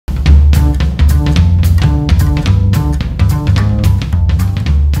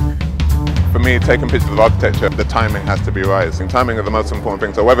me, taking pictures of architecture, the timing has to be right. So timing is the most important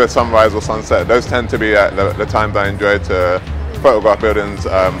thing. So whether it's sunrise or sunset, those tend to be at the times I enjoy to photograph buildings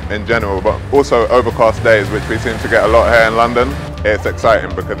in general, but also overcast days, which we seem to get a lot here in London. It's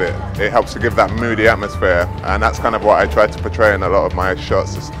exciting because it helps to give that moody atmosphere, and that's kind of what I try to portray in a lot of my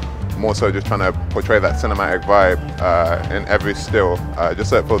shots. It's more so just trying to portray that cinematic vibe in every still,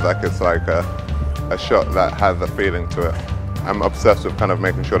 just so it feels like it's like a shot that has a feeling to it. I'm obsessed with kind of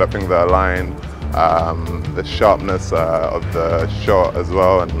making sure that things are aligned, the sharpness of the shot as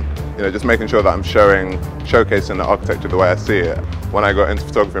well, and just making sure that I'm showcasing the architecture the way I see it. When I got into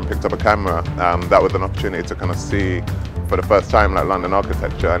photography and picked up a camera, that was an opportunity to kind of see for the first time like London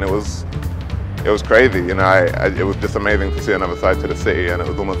architecture, and it was crazy. It was just amazing to see another side to the city, and it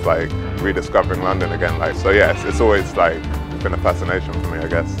was almost like rediscovering London again. So yes, it's always like been a fascination for me, I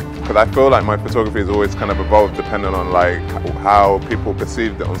guess. Because I feel like my photography has always kind of evolved depending on like how people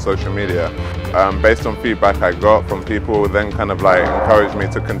perceived it on social media. Based on feedback I got from people, then kind of like encouraged me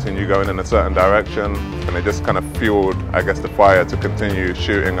to continue going in a certain direction, and it just kind of fueled, I guess, the fire to continue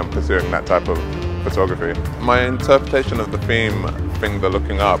shooting and pursuing that type of photography. My interpretation of the theme Things Are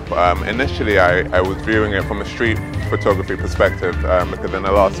Looking Up, initially I was viewing it from a street photography perspective, because in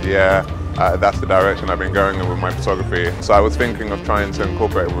the last year that's the direction I've been going in with my photography. So I was thinking of trying to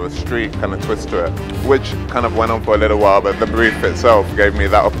incorporate it with a street kind of twist to it, which kind of went on for a little while, but the brief itself gave me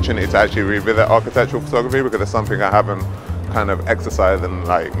that opportunity to actually revisit architectural photography, because it's something I haven't kind of exercised in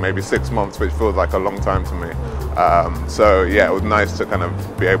like maybe 6 months, which feels like a long time to me. So yeah, it was nice to kind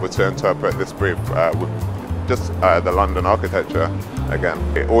of be able to interpret this brief with just the London architecture again.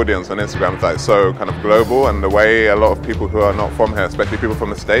 The audience on Instagram is like so kind of global, and the way a lot of people who are not from here, especially people from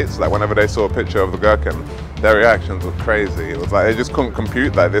the States, like whenever they saw a picture of the gherkin, their reactions were crazy. It was like they just couldn't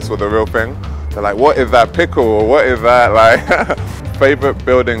compute that this was a real thing. They're like, what is that pickle? Or what is that? Like, favorite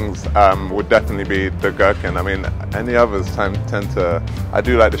buildings would definitely be the gherkin. I mean, any others tend to, I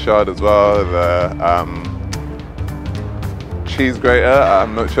do like the Shard as well, the cheese grater,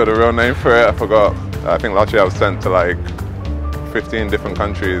 I'm not sure the real name for it, I forgot. I think last year I was sent to like 15 different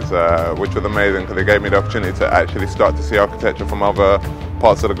countries, which was amazing because they gave me the opportunity to actually start to see architecture from other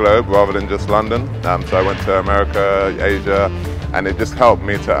parts of the globe rather than just London. So I went to America, Asia, and it just helped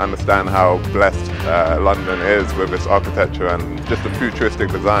me to understand how blessed London is with its architecture and just the futuristic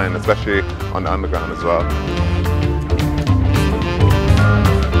design, especially on the underground as well.